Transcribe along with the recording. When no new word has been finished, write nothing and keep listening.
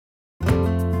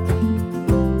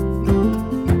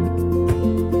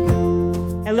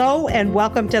Hello and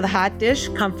welcome to the Hot Dish,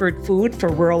 comfort food for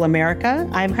rural America.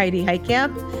 I'm Heidi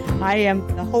Heitkamp. I am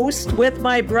the host with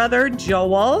my brother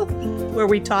Joel, where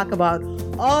we talk about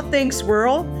all things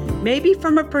rural, maybe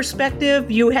from a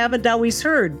perspective you haven't always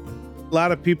heard. A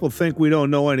lot of people think we don't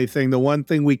know anything. The one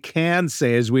thing we can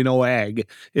say is we know ag.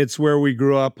 It's where we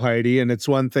grew up, Heidi, and it's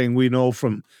one thing we know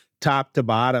from top to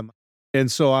bottom. And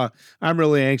so I'm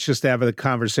really anxious to have the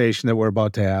conversation that we're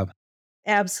about to have.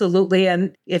 Absolutely.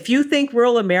 And if you think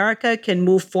rural America can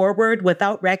move forward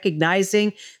without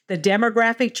recognizing the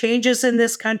demographic changes in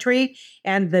this country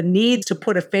and the need to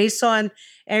put a face on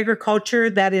agriculture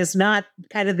that is not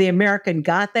kind of the American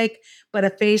Gothic, but a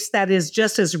face that is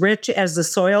just as rich as the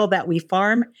soil that we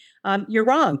farm, you're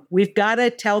wrong. We've got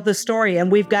to tell the story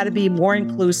and we've got to be more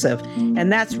inclusive.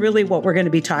 And that's really what we're going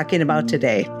to be talking about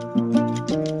today.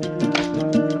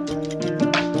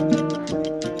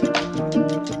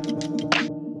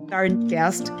 Our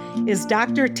guest is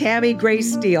Dr. Tammy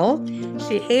Grace Steele.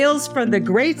 She hails from the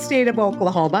great state of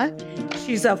Oklahoma.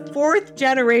 She's a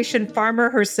fourth-generation farmer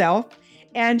herself,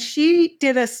 and she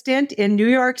did a stint in New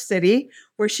York City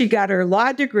where she got her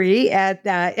law degree at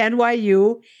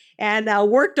NYU and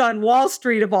worked on Wall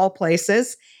Street of all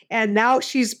places. And now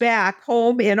she's back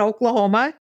home in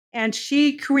Oklahoma. And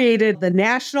she created the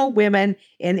National Women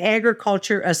in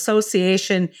Agriculture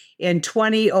Association in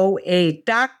 2008.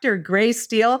 Dr. Grace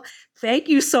Steele, thank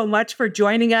you so much for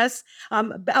joining us.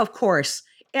 Of course,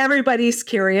 everybody's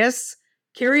curious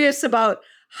about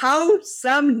how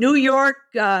some New York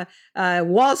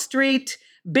Wall Street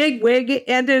bigwig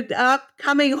ended up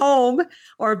coming home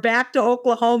or back to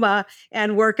Oklahoma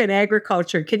and work in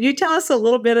agriculture. Can you tell us a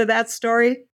little bit of that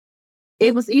story?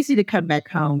 It was easy to come back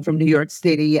home from New York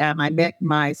City. I met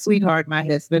my sweetheart, my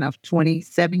husband of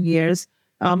 27 years,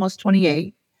 almost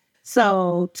 28.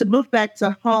 So to move back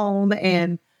to home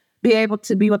and be able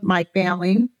to be with my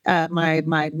family,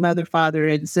 my mother, father,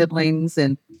 and siblings,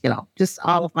 and, just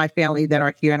all of my family that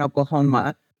are here in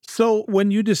Oklahoma. So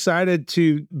when you decided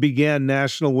to begin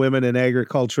National Women in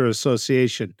Agriculture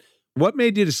Association, what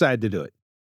made you decide to do it?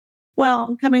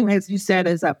 Well, coming, as you said,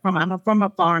 I'm from a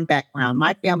farm background.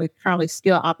 My family currently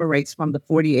still operates from the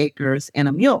 40 acres and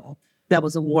a mule that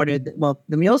was awarded. Well,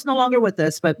 the mule's no longer with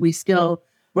us, but we still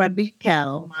run beef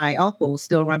cattle. My uncle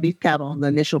still run beef cattle on the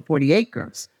initial 40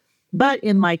 acres. But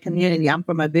in my community, I'm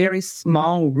from a very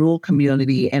small rural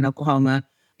community in Oklahoma.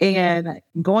 And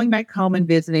going back home and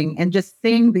visiting and just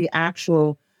seeing the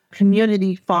actual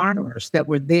community farmers that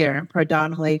were there,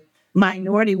 predominantly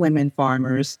minority women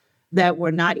farmers, that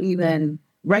were not even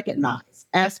recognized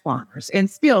as farmers, and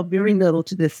still very little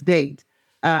to this date.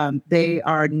 They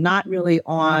are not really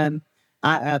on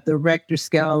the Richter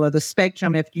scale or the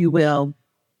spectrum, if you will,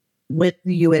 with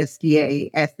the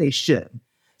USDA as they should.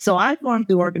 So I formed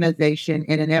the organization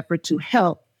in an effort to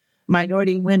help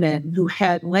minority women who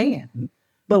had land,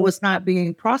 but was not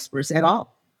being prosperous at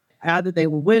all. Either they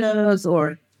were widows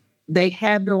or they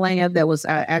had the land that was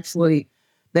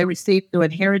they received through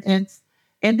inheritance,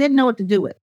 and didn't know what to do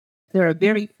with. There are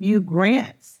very few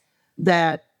grants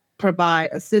that provide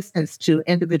assistance to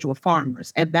individual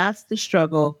farmers. And that's the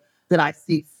struggle that I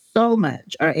see so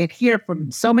much and hear from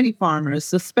so many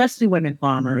farmers, especially women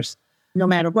farmers, no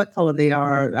matter what color they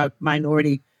are, a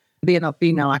minority, being a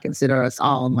female, I consider us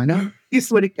all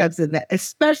minorities when it comes to that,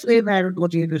 especially in the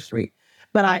agriculture industry.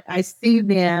 But I see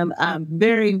them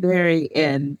very, very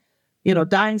in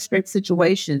dying straight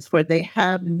situations where they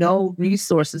have no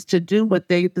resources to do what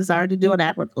they desire to do in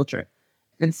agriculture.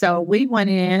 And so we went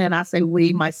in, and I say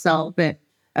we, myself, and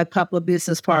a couple of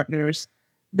business partners,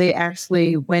 they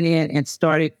actually went in and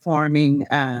started farming,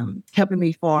 helping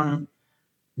me farm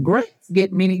grants,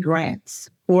 get many grants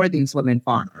for these women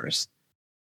farmers.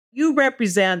 You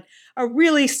represent a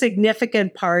really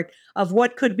significant part of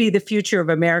what could be the future of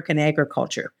American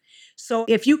agriculture. So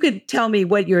if you could tell me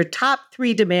what your top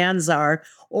 3 demands are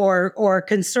or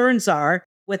concerns are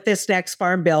with this next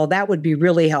farm bill, that would be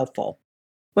really helpful.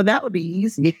 Well, that would be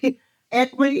easy.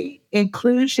 Equity,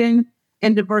 inclusion,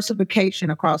 and diversification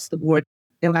across the board.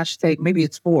 And I should say maybe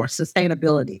it's 4,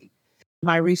 sustainability.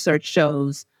 My research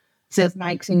shows since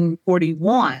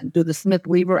 1941, through the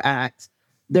Smith-Weaver Act,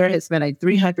 there has been a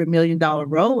 $300 million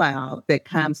rollout that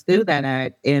comes through that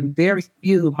act, and very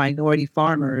few minority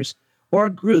farmers or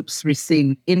groups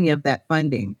receive any of that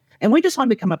funding. And we just want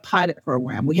to become a pilot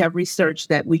program. We have research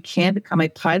that we can become a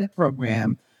pilot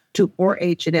program to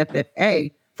 4-H and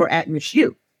FFA for at-risk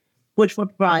youth, which will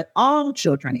provide all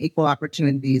children equal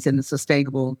opportunities in the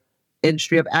sustainable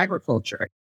industry of agriculture.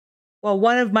 Well,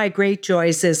 one of my great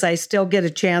joys is I still get a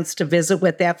chance to visit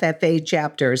with FFA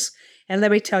chapters. And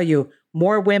let me tell you,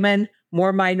 more women,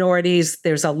 more minorities.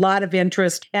 There's a lot of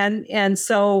interest. And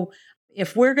so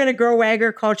if we're going to grow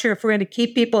agriculture, if we're going to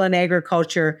keep people in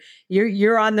agriculture,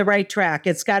 you're on the right track.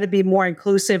 It's got to be more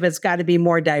inclusive. It's got to be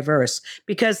more diverse,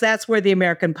 because that's where the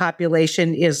American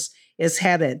population is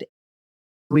headed.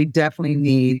 We definitely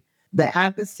need the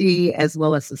advocacy as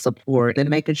well as the support and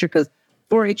making sure, because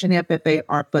 4-H and FFA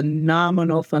are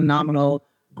phenomenal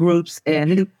groups.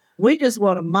 And we just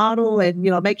want to model and,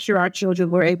 make sure our children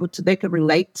they can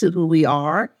relate to who we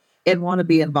are and want to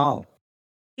be involved.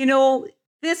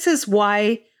 This is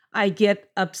why I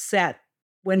get upset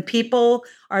when people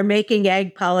are making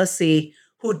ag policy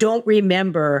who don't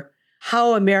remember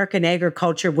how American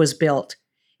agriculture was built.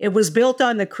 It was built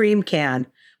on the cream can.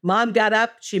 Mom got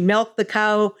up, she milked the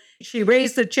cow, she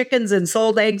raised the chickens and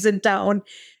sold eggs in town.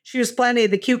 She was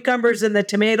planting the cucumbers and the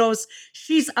tomatoes.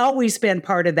 She's always been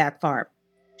part of that farm.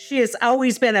 She has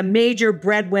always been a major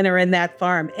breadwinner in that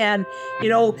farm. And,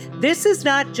 this is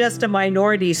not just a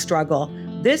minority struggle.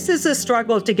 This is a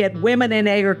struggle to get women in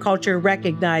agriculture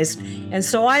recognized. And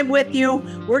so I'm with you.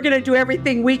 We're going to do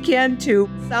everything we can to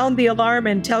sound the alarm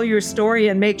and tell your story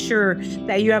and make sure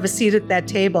that you have a seat at that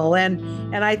table. And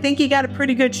I think you got a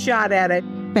pretty good shot at it.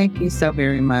 Thank you so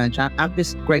very much. I'm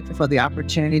just grateful for the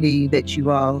opportunity that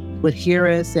you all would hear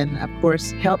us and, of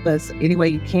course, help us any way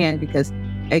you can, because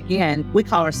again, we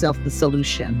call ourselves the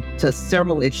solution to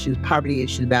several issues, poverty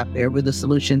issues out there. We're the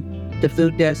solution to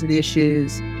food desert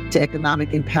issues, to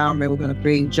economic empowerment. We're going to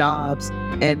create jobs.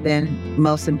 And then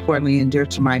most importantly, and dear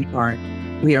to my heart,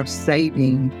 we are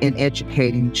saving and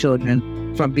educating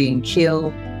children from being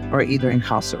killed or either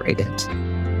incarcerated.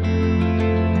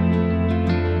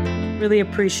 Really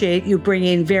appreciate you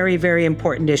bringing very, very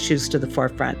important issues to the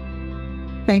forefront.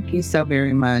 Thank you so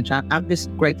very much. I'm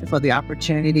just grateful for the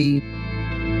opportunity.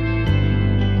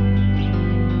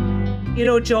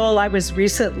 Joel, I was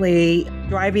recently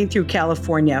driving through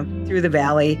California, through the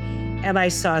valley, and I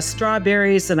saw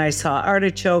strawberries and I saw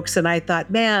artichokes, and I thought,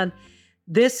 man,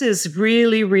 this is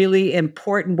really, really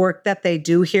important work that they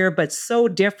do here, but so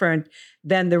different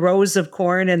than the rows of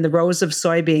corn and the rows of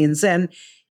soybeans. And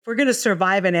if we're going to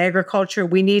survive in agriculture,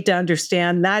 we need to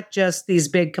understand not just these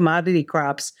big commodity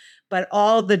crops, but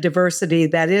all the diversity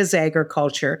that is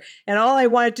agriculture. And all I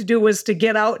wanted to do was to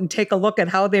get out and take a look at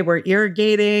how they were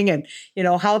irrigating and,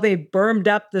 how they bermed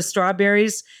up the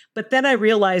strawberries. But then I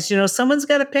realized, someone's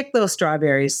got to pick those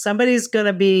strawberries. Somebody's going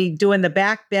to be doing the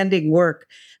back bending work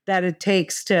that it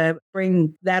takes to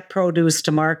bring that produce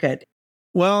to market.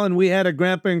 Well, and we had a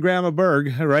Grandpa and Grandma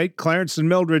Berg, right? Clarence and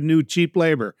Mildred knew cheap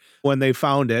labor when they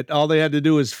found it. All they had to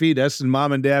do was feed us, and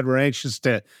Mom and Dad were anxious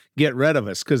to get rid of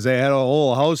us because they had a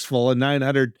whole house full of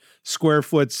 900 square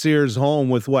foot Sears home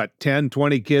with 10,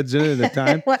 20 kids in it at a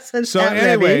time. So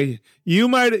anyway, you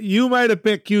might have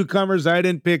picked cucumbers. I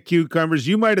didn't pick cucumbers.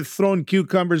 You might have thrown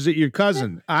cucumbers at your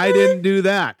cousin. I didn't do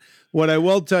that. What I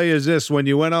will tell you is this: when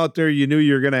you went out there, you knew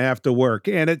you were going to have to work.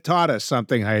 And it taught us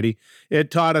something, Heidi.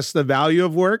 It taught us the value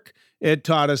of work. It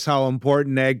taught us how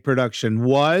important ag production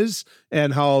was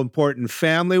and how important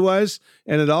family was.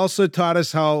 And it also taught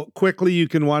us how quickly you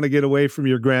can want to get away from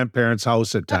your grandparents'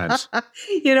 house at times.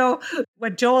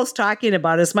 What Joel's talking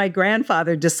about is my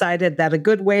grandfather decided that a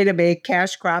good way to make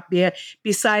cash crop,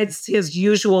 besides his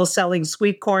usual selling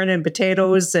sweet corn and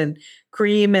potatoes and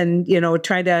cream and,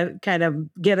 trying to kind of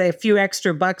get a few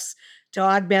extra bucks to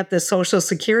augment the Social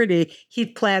Security,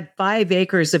 he'd plant 5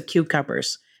 acres of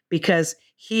cucumbers because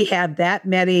he had that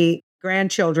many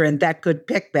grandchildren that could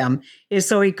pick them. And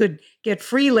so he could get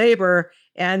free labor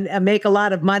and make a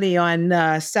lot of money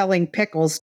on selling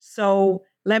pickles. So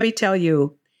let me tell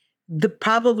you,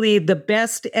 probably the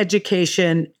best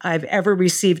education I've ever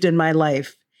received in my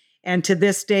life, and to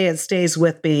this day it stays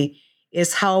with me,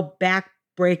 is how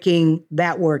backbreaking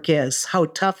that work is, how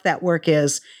tough that work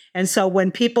is. And so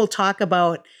when people talk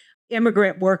about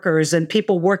immigrant workers and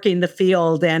people working the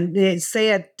field and they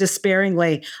say it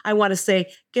despairingly, I want to say,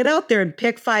 get out there and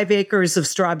pick 5 acres of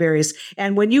strawberries.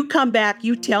 And when you come back,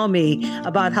 you tell me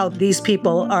about how these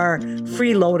people are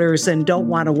freeloaders and don't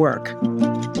want to work.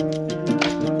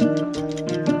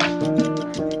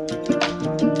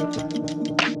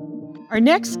 Our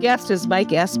next guest is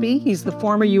Mike Espy. He's the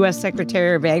former U.S.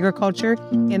 Secretary of Agriculture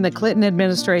in the Clinton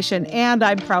administration, and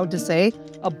I'm proud to say,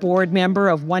 a board member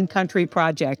of One Country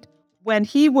Project. When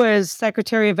he was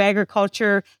Secretary of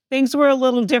Agriculture, things were a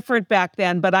little different back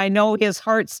then, but I know his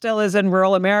heart still is in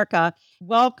rural America.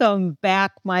 Welcome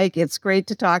back, Mike. It's great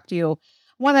to talk to you.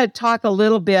 I want to talk a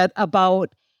little bit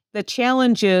about the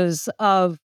challenges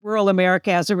of rural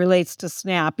America as it relates to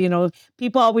SNAP.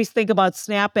 People always think about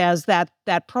SNAP as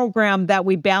that program that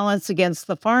we balance against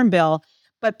the Farm Bill.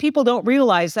 But people don't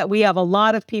realize that we have a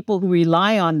lot of people who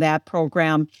rely on that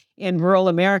program in rural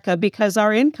America because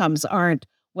our incomes aren't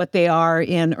what they are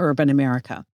in urban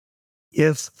America.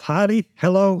 Yes, Heidi,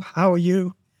 hello, how are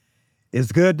you?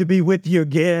 It's good to be with you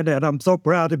again, and I'm so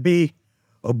proud to be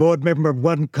a board member of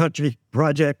One Country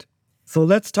Project. So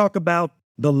let's talk about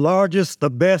the largest, the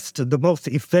best, the most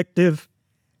effective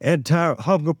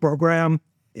anti-hunger program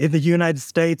in the United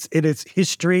States in its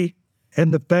history,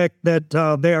 and the fact that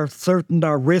there are certain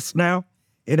risks now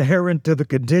inherent to the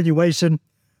continuation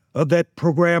of that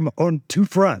program on two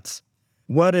fronts.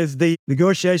 One is the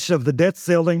negotiation of the debt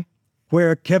ceiling,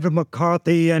 where Kevin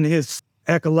McCarthy and his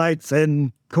acolytes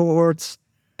and cohorts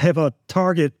have a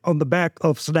target on the back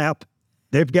of SNAP.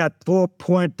 They've got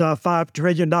 $4.5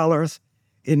 trillion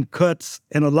in cuts,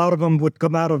 and a lot of them would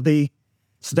come out of the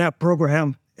SNAP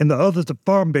program, and the other's the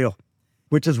Farm Bill,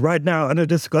 which is right now under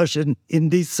discussion in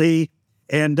D.C.,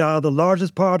 and the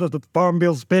largest part of the Farm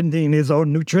Bill spending is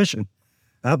on nutrition.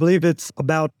 I believe it's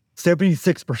about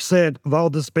 76% of all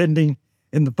the spending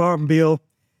in the Farm Bill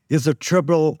is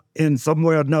attributable in some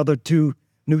way or another to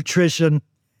nutrition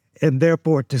and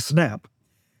therefore to SNAP.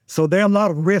 So there are a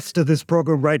lot of risks to this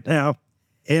program right now.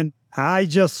 And I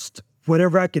just,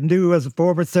 whatever I can do as a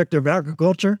former Secretary of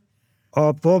Agriculture,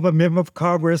 or former member of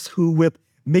Congress who with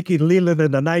Mickey Leland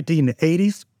in the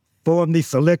 1980s formed the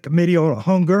Select Committee on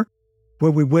Hunger,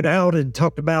 where we went out and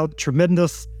talked about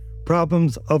tremendous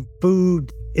problems of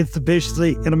food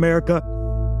insufficiency in America.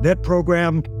 That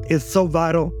program is so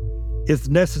vital. It's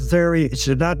necessary. It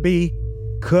should not be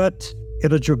cut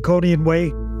in a draconian way.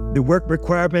 The work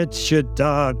requirements should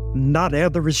not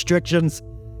have the restrictions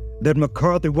that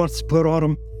McCarthy wants to put on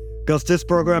them, because this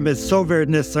program is so very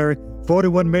necessary.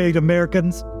 41 million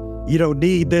Americans,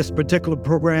 need this particular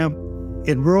program.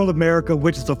 In rural America,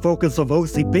 which is the focus of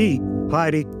OCP,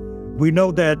 Heidi, we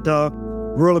know that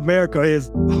rural America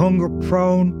is hunger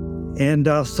prone, and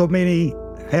so many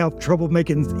have trouble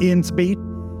making ends meet.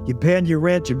 You're paying your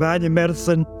rent, you're buying your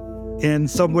medicine, and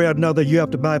somewhere or another you have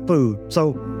to buy food.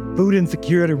 So food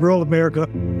insecurity in rural America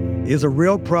is a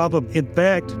real problem. In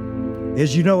fact,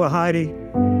 as you know, Heidi,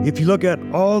 if you look at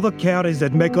all the counties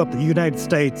that make up the United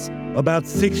States, about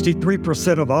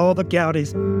 63% of all the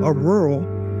counties are rural.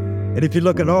 And if you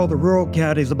look at all the rural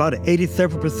counties, about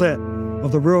 87%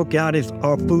 of the rural counties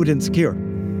are food insecure.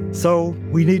 So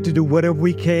we need to do whatever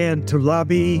we can to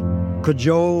lobby,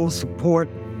 cajole, support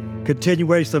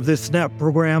continuation of this SNAP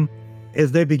program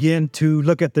as they begin to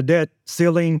look at the debt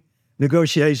ceiling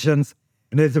negotiations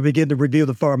and as they begin to review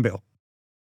the Farm Bill.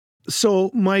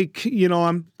 So, Mike,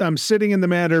 I'm sitting in the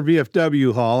Matter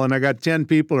VFW hall, and I got 10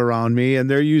 people around me, and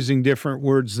they're using different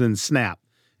words than SNAP.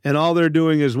 And all they're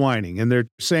doing is whining, and they're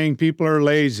saying people are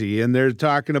lazy, and they're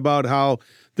talking about how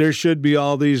there should be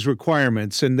all these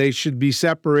requirements, and they should be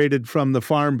separated from the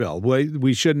Farm Bill.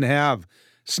 We shouldn't have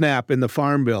SNAP in the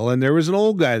Farm Bill. And there was an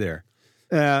old guy there,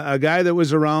 a guy that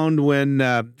was around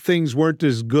when things weren't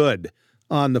as good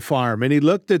on the farm. And he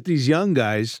looked at these young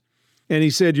guys, and he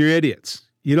said, "You're idiots.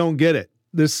 You don't get it.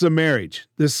 This is a marriage.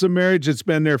 This is a marriage that's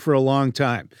been there for a long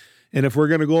time. And if we're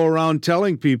going to go around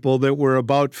telling people that we're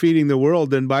about feeding the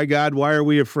world, then by God, why are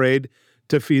we afraid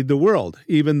to feed the world,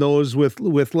 even those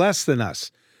with less than us?"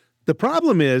 The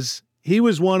problem is he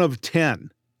was one of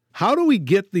 10. How do we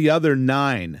get the other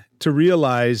 9 to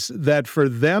realize that for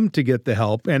them to get the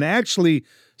help, and actually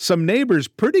some neighbors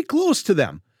pretty close to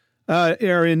them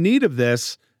are in need of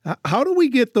this, how do we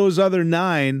get those other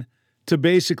 9 to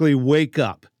basically wake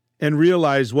up and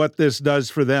realize what this does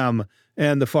for them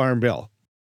and the Farm Bill?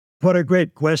 What a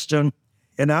great question.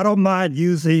 And I don't mind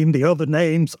using the other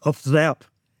names of SNAP.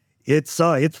 It's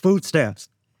food stamps.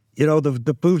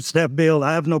 The food stamp bill,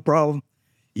 I have no problem,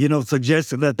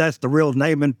 suggesting that that's the real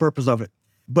name and purpose of it.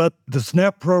 But the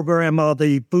SNAP program, or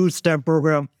the food stamp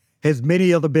program, has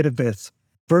many other benefits.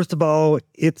 First of all,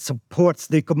 it supports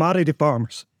the commodity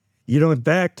farmers. In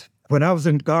fact, when I was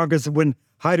in Congress, when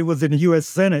Heidi was in the U.S.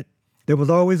 Senate, there was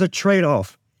always a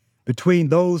trade-off between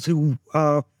those who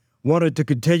wanted to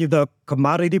continue the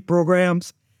commodity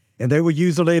programs, and they were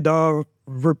usually the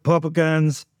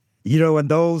Republicans, and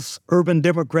those urban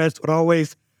Democrats would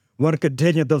always want to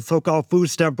continue the so-called food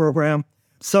stamp program.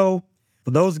 So for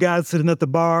those guys sitting at the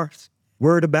bars,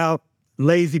 worried about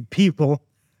lazy people,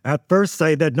 I'd first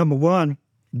say that, number one,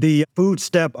 the food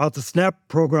stamp or the SNAP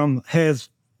program has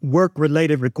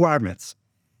work-related requirements.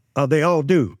 They all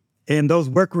do. And those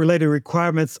work-related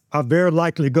requirements are very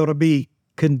likely going to be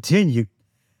continued.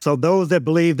 So those that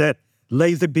believe that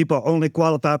lazy people only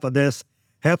qualify for this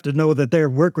have to know that there are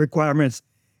work requirements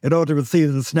in order to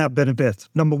receive the SNAP benefits,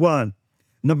 number one.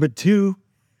 Number two,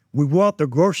 we want the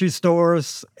grocery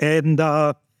stores and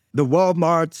the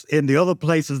Walmarts and the other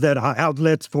places that are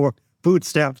outlets for food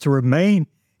stamps to remain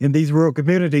in these rural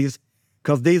communities,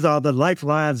 because these are the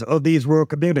lifelines of these rural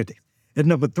communities. And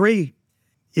number three,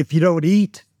 if you don't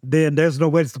eat, then there's no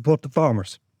way to support the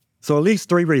farmers. So at least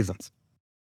three reasons.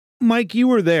 Mike, you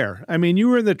were there. I mean, you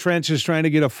were in the trenches trying to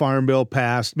get a farm bill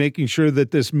passed, making sure that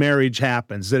this marriage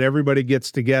happens, that everybody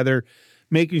gets together,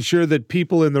 making sure that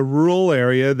people in the rural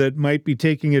area that might be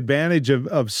taking advantage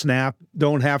of SNAP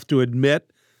don't have to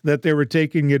admit that they were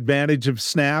taking advantage of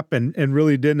SNAP and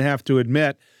really didn't have to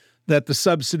admit that the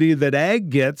subsidy that ag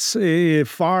gets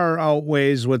far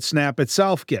outweighs what SNAP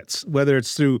itself gets, whether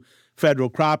it's through federal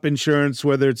crop insurance,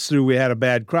 whether it's through we had a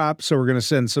bad crop, so we're going to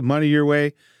send some money your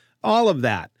way, all of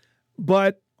that.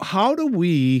 But how do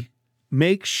we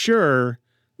make sure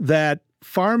that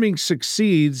farming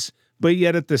succeeds, but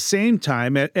yet at the same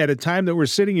time, at a time that we're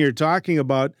sitting here talking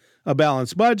about a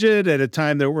balanced budget, at a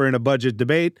time that we're in a budget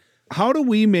debate, how do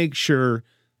we make sure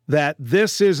that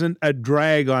this isn't a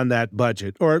drag on that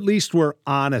budget, or at least we're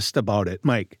honest about it,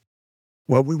 Mike?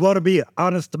 Well, we want to be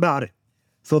honest about it.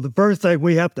 So the first thing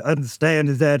we have to understand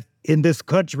is that in this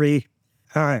country,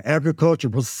 our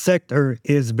agricultural sector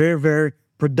is very, very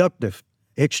productive,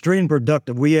 extreme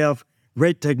productive. We have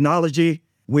great technology.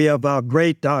 We have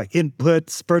great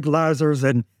inputs, fertilizers,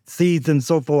 and seeds, and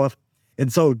so forth.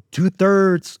 And so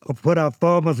 2/3 of what our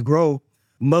farmers grow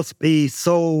must be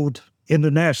sold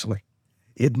internationally.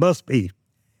 It must be.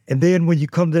 And then when you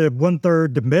come to the 1/3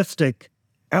 domestic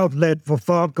outlet for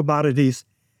farm commodities,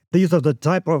 these are the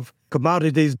type of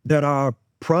commodities that are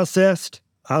processed,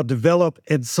 are developed,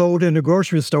 and sold in the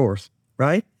grocery stores,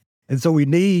 right? And so we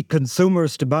need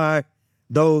consumers to buy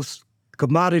those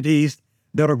commodities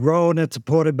that are grown and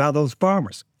supported by those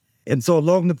farmers. And so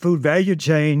along the food value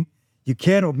chain, you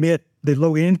can't omit the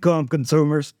low-income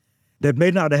consumers that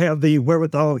may not have the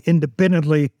wherewithal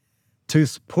independently to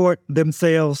support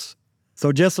themselves.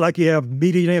 So just like you have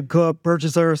median-income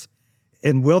purchasers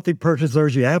and wealthy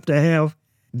purchasers, you have to have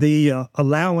the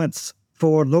allowance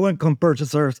for low-income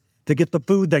purchasers to get the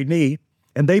food they need.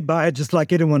 And they buy it just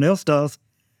like anyone else does,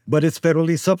 but it's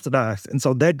federally subsidized. And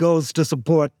so that goes to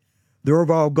support the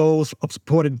overall goals of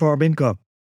supporting farm income.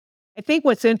 I think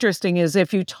what's interesting is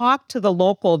if you talk to the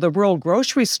rural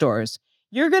grocery stores,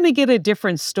 you're going to get a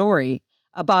different story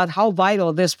about how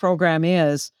vital this program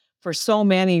is for so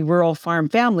many rural farm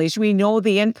families. We know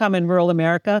the income in rural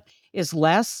America is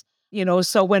less,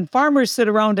 so when farmers sit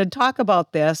around and talk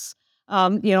about this,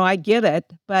 I get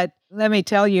it. But let me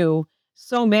tell you,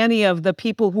 so many of the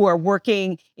people who are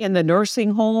working in the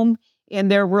nursing home in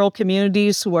their rural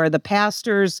communities, who are the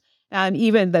pastors, and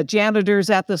even the janitors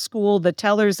at the school, the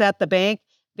tellers at the bank,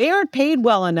 they aren't paid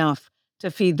well enough to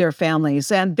feed their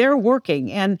families, and they're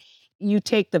working. And you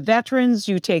take the veterans,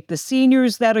 you take the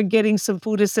seniors that are getting some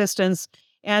food assistance.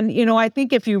 And, I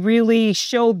think if you really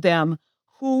showed them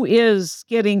who is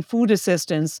getting food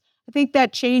assistance, I think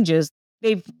that changes.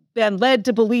 They've been led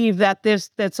to believe that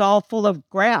that's all full of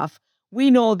graft. We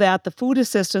know that the food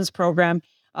assistance program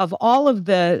of all of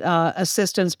the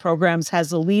assistance programs has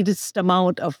the least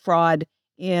amount of fraud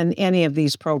in any of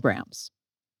these programs.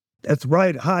 That's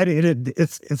right, Heidi.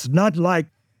 It's not like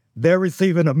they're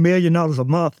receiving $1 million a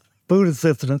month food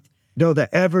assistance. The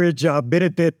average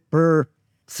benefit per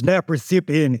SNAP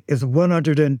recipient is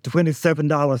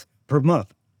 $127 per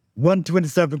month.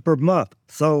 $127 per month.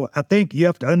 So I think you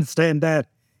have to understand that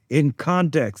in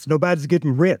context. Nobody's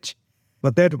getting rich,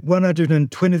 but that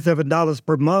 $127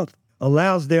 per month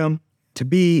allows them to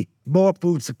be more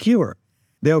food secure.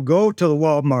 They'll go to the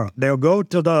Walmart. They'll go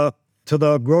to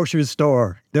the grocery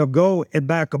store. They'll go and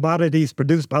buy commodities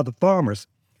produced by the farmers.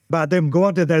 By them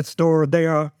going to that store, they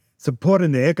are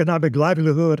supporting the economic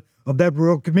livelihood of that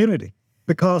rural community.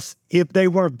 Because if they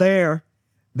weren't there,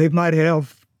 they might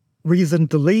have reason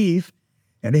to leave.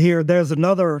 And here, there's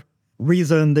another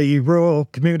reason the rural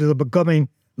communities are becoming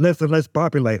less and less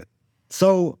populated.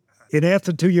 So in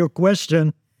answer to your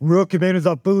question, rural communities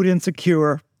are food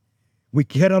insecure. We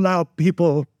can't allow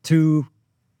people to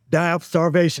die of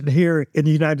starvation here in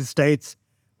the United States.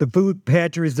 The food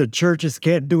pantries, the churches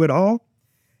can't do it all.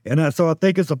 And so I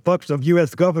think it's a function of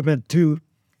U.S. government to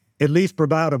at least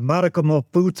provide a modicum of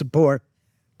food support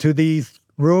to these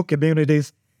rural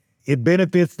communities. It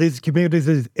benefits these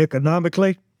communities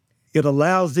economically. It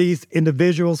allows these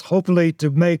individuals, hopefully, to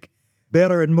make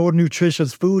better and more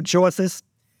nutritious food choices.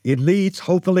 It leads,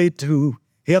 hopefully, to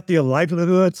healthier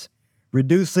livelihoods,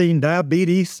 reducing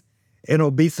diabetes and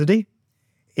obesity.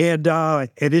 And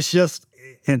it's just,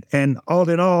 and all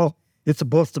in all, it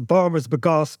supports the farmers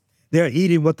because they're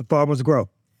eating what the farmers grow.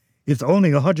 It's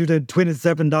only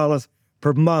 $127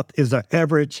 per month is the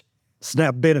average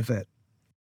SNAP benefit.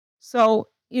 So,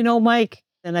 Mike,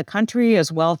 in a country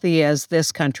as wealthy as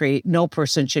this country, no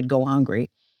person should go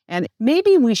hungry. And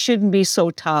maybe we shouldn't be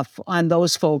so tough on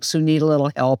those folks who need a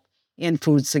little help in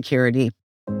food security.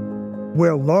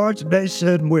 We're a large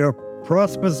nation, we're a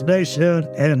prosperous nation,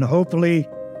 and hopefully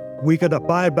we can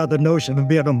abide by the notion of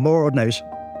being a moral nation.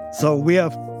 So we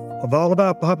have, of all of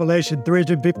our population,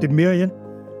 350 million,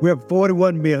 we have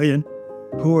 41 million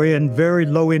who are in very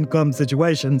low-income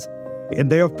situations, and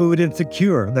they're food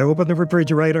insecure. They open the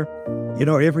refrigerator,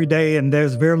 every day, and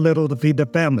there's very little to feed their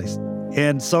families.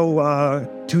 And so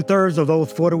 2/3 of those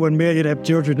 41 million have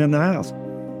children in the house.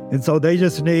 And so they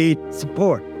just need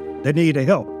support. They need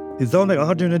help. It's only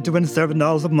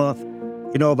 $127 a month.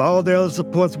 Of all the other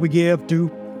supports we give to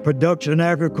production,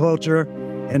 agriculture,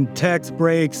 and tax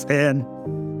breaks, and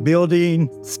building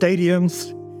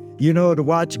stadiums, to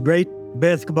watch great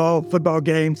basketball, football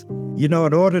games, in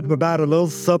order to provide a little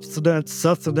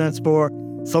sustenance for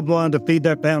someone to feed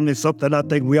their family, something I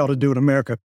think we ought to do in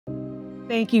America.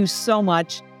 Thank you so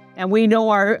much. And we know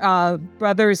our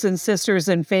brothers and sisters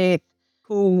in faith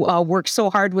who worked so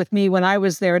hard with me when I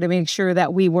was there to make sure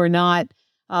that we were not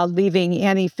leaving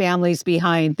any families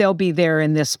behind. They'll be there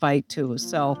in this fight too.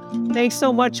 So thanks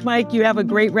so much, Mike. You have a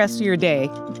great rest of your day.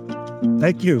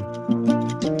 Thank you.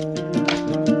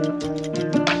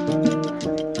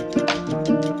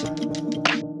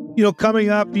 Coming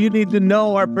up, you need to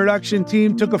know our production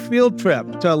team took a field trip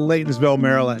to Laytonsville,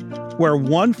 Maryland, where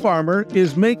one farmer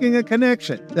is making a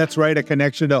connection. That's right, a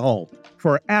connection to home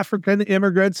for African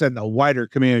immigrants and the wider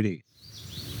community.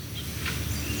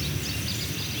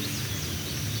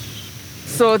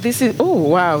 So this is, oh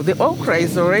wow, the okra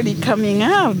is already coming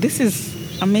out. This is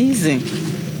amazing.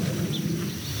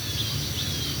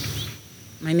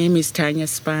 My name is Tanya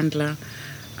Spandler.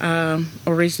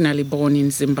 Originally born in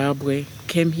Zimbabwe.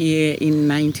 Came here in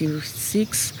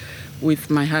 1996 with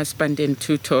my husband and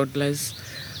 2 toddlers.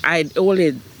 I'd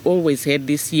always had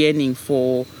this yearning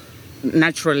for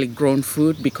naturally grown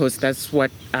food because that's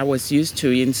what I was used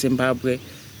to in Zimbabwe.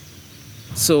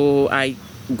 So I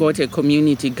got a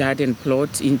community garden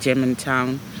plot in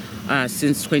Germantown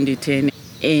since 2010.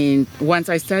 And once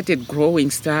I started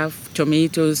growing stuff,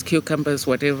 tomatoes, cucumbers,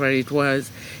 whatever it was,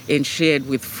 and shared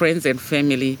with friends and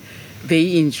family,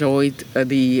 they enjoyed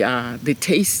the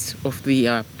taste of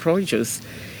the produce.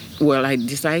 Well, I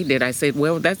said,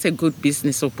 well, that's a good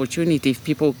business opportunity if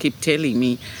people keep telling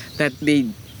me that they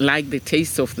like the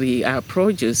taste of the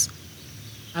produce.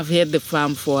 I've had the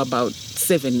farm for about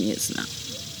 7 years now.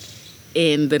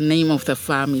 And the name of the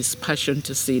farm is Passion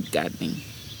to Seed Gardening.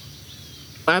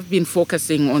 I've been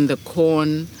focusing on the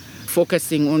corn,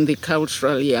 focusing on the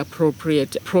culturally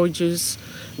appropriate produce,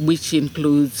 which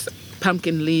includes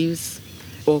pumpkin leaves,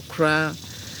 okra,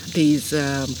 these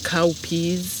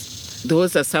cowpeas.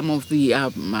 Those are some of the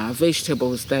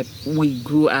vegetables that we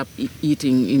grew up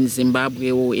eating in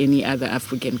Zimbabwe or any other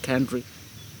African country.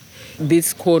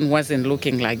 This corn wasn't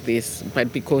looking like this,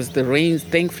 but because the rains,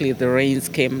 thankfully the rains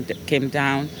came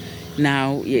down,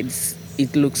 now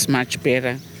it looks much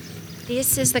better.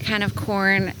 This is the kind of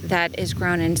corn that is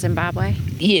grown in Zimbabwe?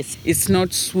 Yes, it's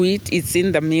not sweet. It's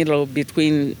in the middle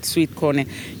between sweet corn and,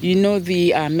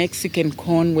 the Mexican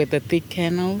corn with the thick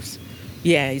kernels?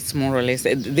 Yeah, it's more or less.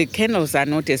 The kernels are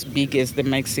not as big as the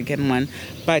Mexican one,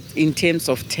 but in terms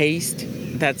of taste,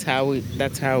 that's how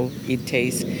it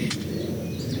tastes.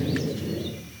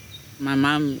 My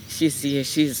mom, she's here.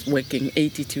 She's working,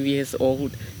 82 years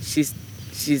old. She's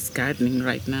gardening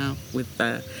right now with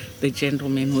the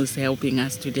gentleman who's helping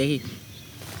us today.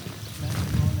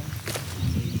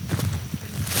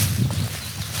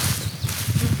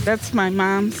 That's my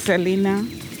mom, Selena.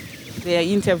 They are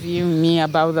interviewing me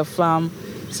about the farm.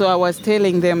 So I was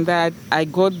telling them that I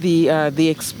got the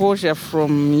exposure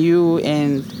from you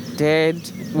and Dad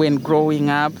when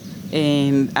growing up,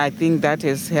 and I think that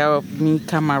has helped me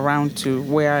come around to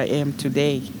where I am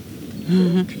today.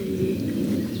 Okay.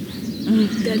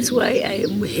 That's why I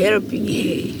am helping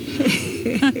her.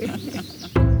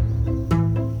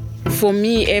 For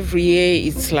me, every year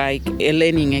it's like a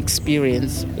learning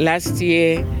experience. Last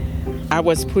year, I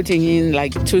was putting in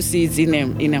like 2 seeds in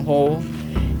a hole,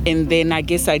 and then I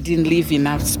guess I didn't leave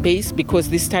enough space because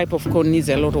this type of corn needs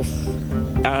a lot of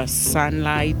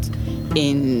sunlight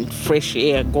and fresh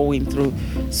air going through.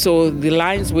 So the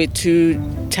lines were too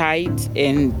tight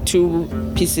and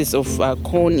 2 pieces of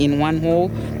corn in one hole,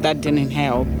 that didn't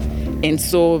help. And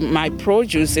so my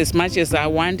produce, as much as I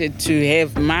wanted to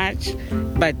have much,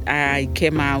 but I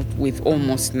came out with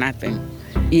almost nothing.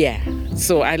 Yeah,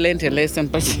 so I learned a lesson,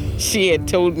 but she had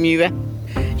told me that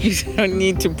you don't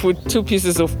need to put 2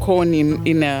 pieces of corn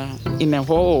in a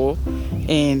hole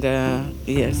And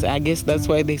yes, I guess that's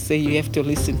why they say you have to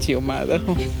listen to your mother.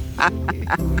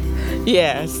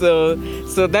 Yeah, so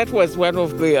that was one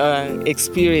of the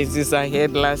experiences I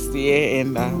had last year,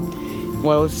 and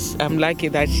well, I'm lucky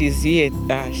that she's here.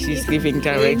 She's giving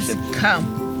direction.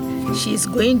 Come, she's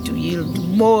going to yield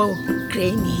more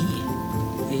grain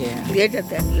here, Yeah, greater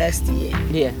than last year.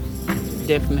 yeah,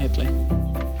 definitely.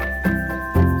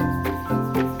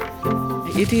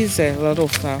 It is a lot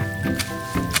of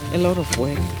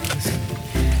work.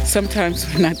 Sometimes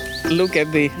when I look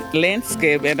at the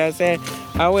landscape and I say,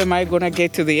 how am I going to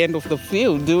get to the end of the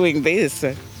field doing this?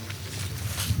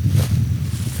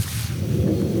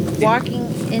 Walking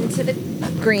into the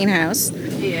greenhouse.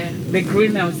 Yeah, the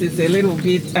greenhouse is a little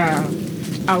bit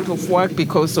out of work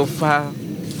because of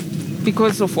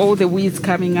all the weeds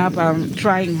coming up. I'm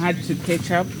trying hard to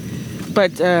catch up.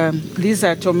 But these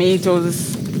are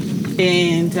tomatoes,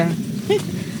 and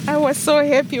I was so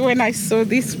happy when I saw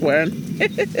this one.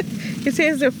 It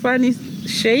has a funny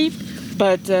shape,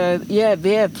 but yeah,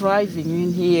 they are thriving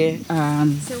in here.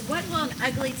 So what will an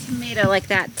ugly tomato like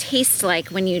that taste like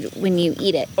when you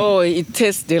eat it? Oh, it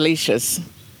tastes delicious.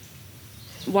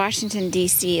 Washington,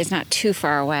 D.C. is not too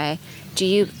far away. Do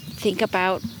you think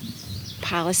about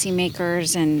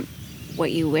policymakers and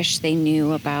what you wish they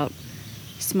knew about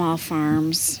small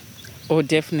farms? Oh,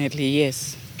 definitely,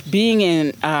 yes. Being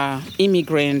an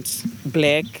immigrant,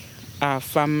 black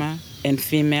farmer and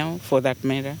female, for that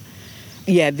matter,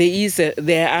 yeah,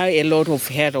 there are a lot of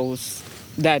hurdles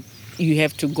that you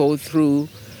have to go through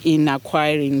in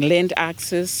acquiring land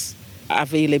access,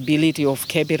 availability of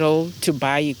capital to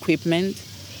buy equipment.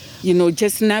 You know,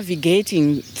 just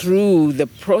navigating through the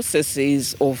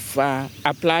processes of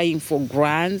applying for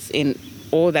grants and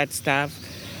all that stuff,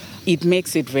 it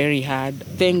makes it very hard.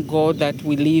 Thank God that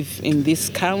we live in this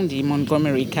county,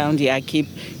 Montgomery County. I keep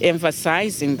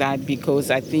emphasizing that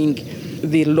because I think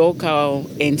the local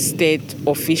and state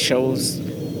officials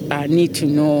need to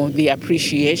know the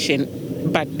appreciation,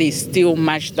 but there's still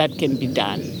much that can be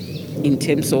done in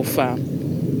terms of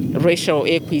racial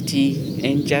equity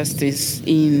and justice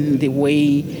in the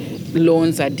way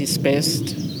loans are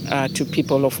dispersed to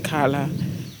people of color.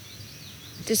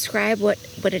 Describe what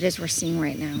it is we're seeing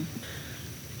right now.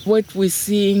 What we're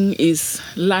seeing is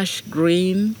lush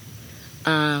green,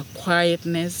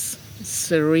 quietness,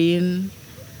 serene.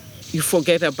 You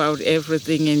forget about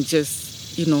everything and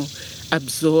just,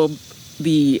 absorb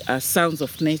the sounds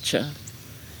of nature.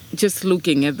 Just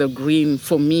looking at the green,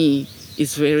 for me,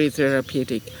 is very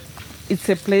therapeutic. It's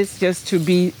a place just to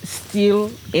be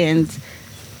still and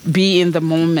be in the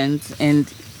moment and,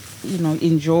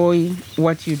 enjoy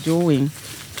what you're doing.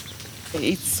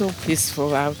 It's so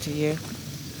peaceful out here,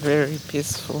 very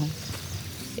peaceful.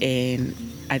 And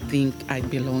I think I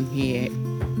belong here.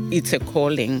 It's a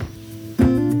calling.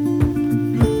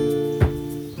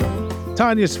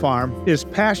 Tanya's farm is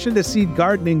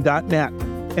passion2seedgardening.net,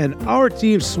 and our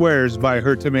team swears by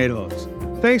her tomatoes.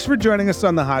 Thanks for joining us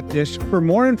on The Hot Dish. For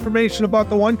more information about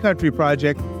the One Country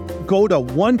Project, go to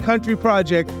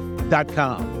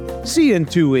onecountryproject.com. See you in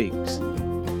 2 weeks.